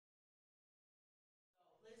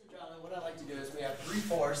what I like to do is we have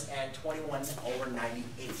 3/4 and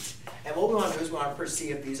 21/98. And what we want to do is we want to see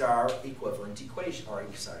if these are equivalent equations, or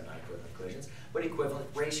sorry, not equivalent equations, but equivalent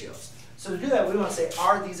ratios. So to do that, we want to say,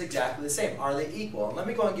 are these exactly the same? Are they equal? And let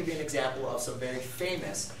me go and give you an example of some very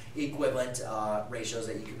famous equivalent ratios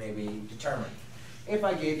that you can maybe determine. If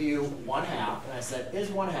I gave you 1/2, and I said, is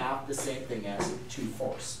 1/2 the same thing as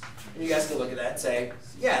 2/4? And you guys can look at that and say,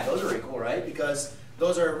 yeah, those are equal, right? Because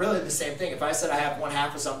those are really the same thing. If I said I have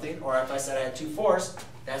 1/2 of something, or if I said I had 2/4,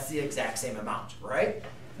 that's the exact same amount, right?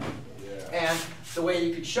 Yeah. And the way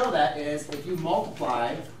you could show that is if you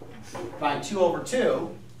multiply by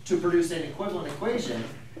 2/2 to produce an equivalent equation,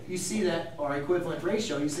 you see that, or equivalent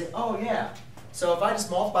ratio, you say, oh yeah. So if I just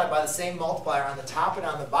multiply by the same multiplier on the top and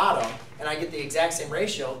on the bottom, and I get the exact same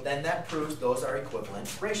ratio, then that proves those are equivalent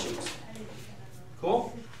ratios.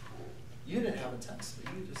 Cool? You didn't have a test,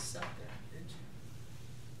 but you just sat there, didn't you?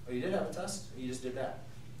 Oh, you did have a test? Or you just did that?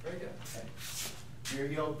 Very good. Okay.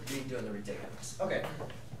 You'll be doing the retake on this. Okay.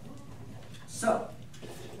 So,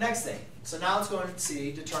 next thing. So now let's go and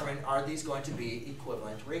determine, are these going to be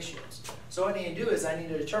equivalent ratios? So what I need to do is I need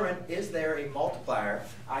to determine, is there a multiplier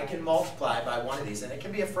I can multiply by one of these? And it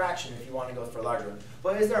can be a fraction if you want to go for a larger one.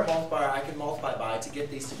 But is there a multiplier I can multiply by to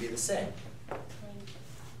get these to be the same?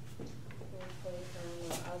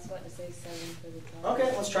 I was about to say 7 for the top.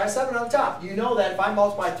 Okay, let's try 7 on the top. You know that if I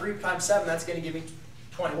multiply 3 times 7, that's going to give me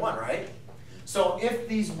 21, right? So if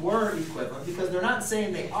these were equivalent, because they're not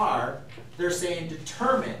saying they are, they're saying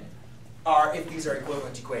determine if these are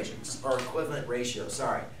equivalent equations, or equivalent ratios,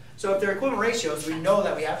 sorry. So if they're equivalent ratios, we know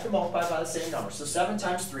that we have to multiply by the same number. So 7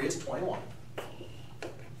 times 3 is 21.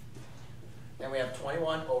 Then we have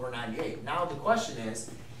 21/98. Now the question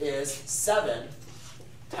is 7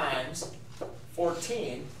 times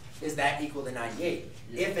 14, is that equal to 98?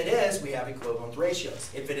 Yeah. If it is, we have equivalent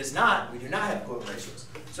ratios. If it is not, we do not have equivalent ratios.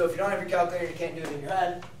 So if you don't have your calculator, you can't do it in your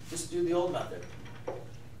head, just do the old method.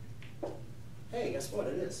 Hey, guess what?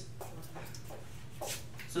 It is.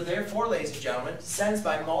 So therefore, ladies and gentlemen, since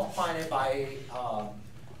by multiplying it by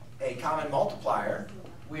a common multiplier,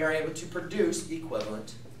 we are able to produce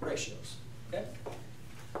equivalent ratios. Okay?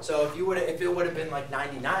 So if it would have been like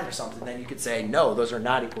 99 or something, then you could say, no, those are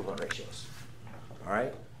not equivalent ratios. All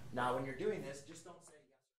right? Now, when you're doing this, just don't